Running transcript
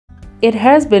It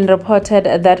has been reported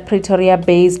that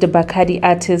Pretoria-based Bacardi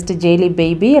artist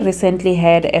Babie recently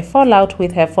had a fallout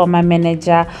with her former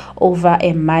manager over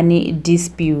a money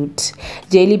dispute.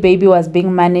 Babie was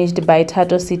being managed by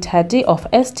Thato Setati of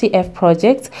STF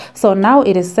Projects, so now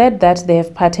it is said that they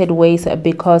have parted ways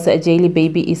because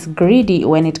Babie is greedy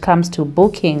when it comes to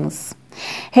bookings.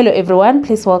 Hello everyone,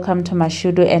 please welcome to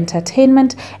Mashudu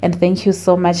Entertainment and thank you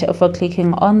so much for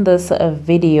clicking on this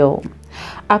video.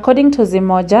 According to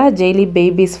Zimoja,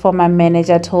 Babie's former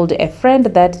manager told a friend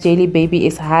that Babie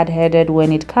is hard-headed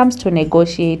when it comes to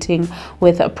negotiating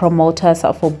with promoters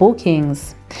for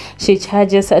bookings. She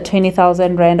charges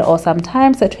 20,000 rand or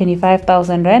sometimes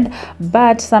 25,000 rand,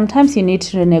 but sometimes you need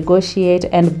to negotiate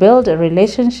and build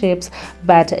relationships,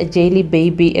 but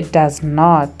Babie does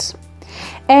not.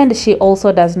 And she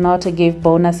also does not give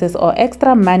bonuses or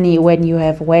extra money when you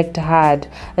have worked hard.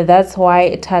 That's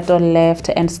why Thato left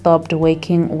and stopped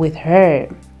working with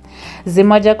her.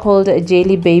 Zimoja called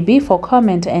Babie for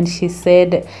comment and she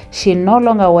said she no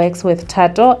longer works with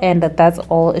Thato and that's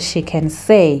all she can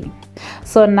say.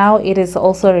 So now it is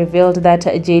also revealed that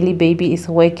Babie is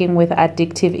working with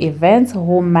Addictive Events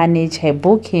who manage her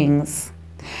bookings.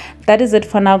 That is it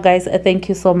for now, guys. Thank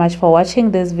you so much for watching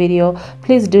this video.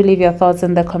 Please do leave your thoughts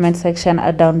in the comment section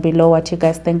down below what you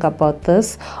guys think about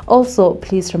this. Also,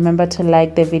 please remember to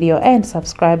like the video and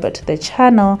subscribe to the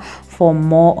channel for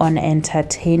more on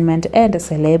entertainment and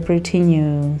celebrity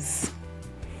news.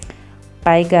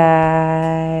 Bye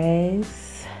guys.